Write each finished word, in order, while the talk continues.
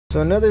So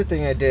another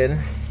thing I did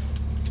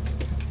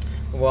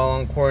while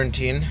on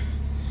quarantine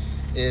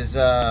is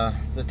the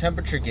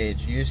temperature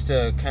gauge used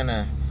to kind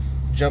of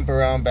jump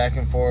around back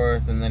and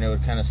forth, and then it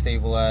would kind of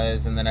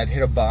stabilize, and then I'd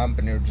hit a bump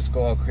and it would just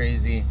go all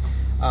crazy.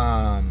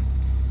 And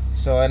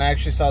I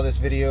actually saw this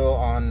video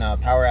on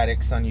Power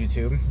Addicts on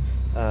YouTube.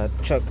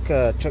 Chuck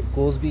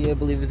Goolsby, I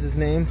believe is his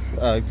name.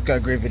 He's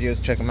got great videos,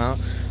 check him out.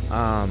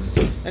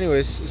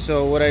 Anyways,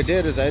 so what I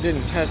did is I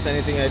didn't test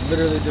anything. I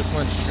literally just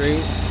went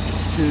straight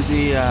to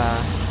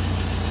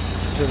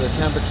the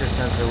temperature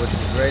sensor, which is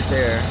right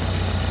there,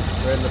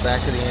 right in the back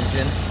of the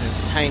engine.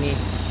 It's tiny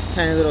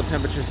little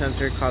temperature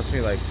sensor. It cost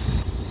me like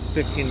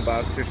 15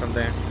 bucks or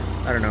something,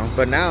 I don't know.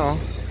 But now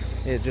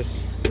it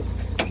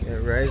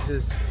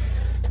rises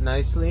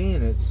nicely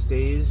and it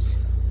stays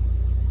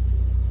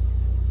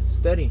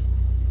steady.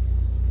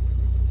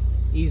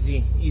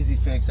 Easy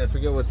fix. I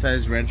forget what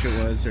size wrench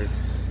it was, or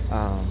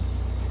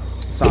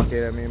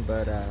socket I mean,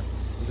 but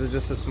this is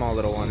just a small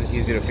little one,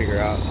 easy to figure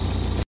out.